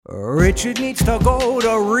Richard needs to go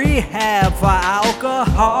to rehab for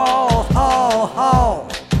alcohol.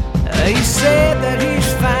 He said that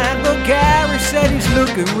he's fine, but Gary said he's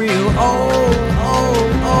looking real old.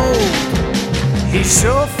 He's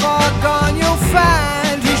so far gone you'll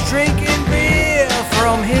find he's drinking beer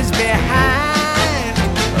from his behind.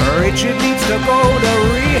 Richard needs to go to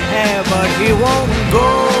rehab, but he won't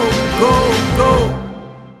go.